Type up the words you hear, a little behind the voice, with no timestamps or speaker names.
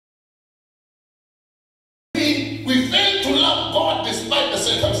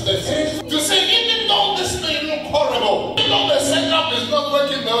circumstances. To say, even though this may look horrible, even though the setup is not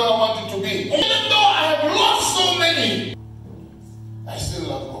working the way I want it to be, even though I have lost so many, I still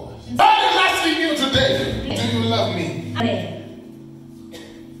love God. God is asking you today, do you love me?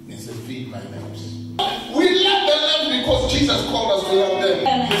 He said, feed my lambs. We love the lambs because Jesus called us to love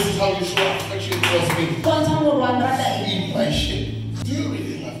them. This is how you show affection towards me. Feed my sheep. Do you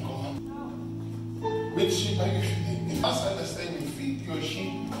really love God? Which sheep are you feeding? You must understand you feed your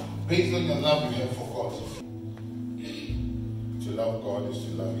sheep based on the love you have for God. To love God is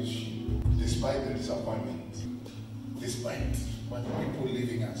to love His sheep. Despite the disappointment. Despite what people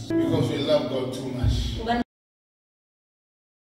leaving us. Because we love God too much.